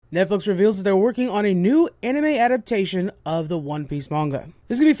Netflix reveals that they're working on a new anime adaptation of the One Piece manga.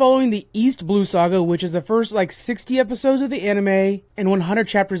 This is going to be following the East Blue Saga, which is the first 60 episodes of the anime and 100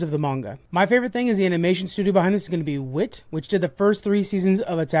 chapters of the manga. My favorite thing is the animation studio behind this is going to be WIT, which did the first 3 seasons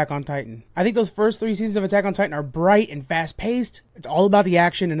of Attack on Titan. I think those first 3 seasons of Attack on Titan are bright and fast-paced. It's all about the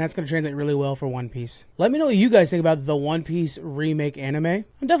action, and that's going to translate really well for One Piece. Let me know what you guys think about the One Piece remake anime.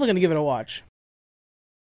 I'm definitely going to give it a watch.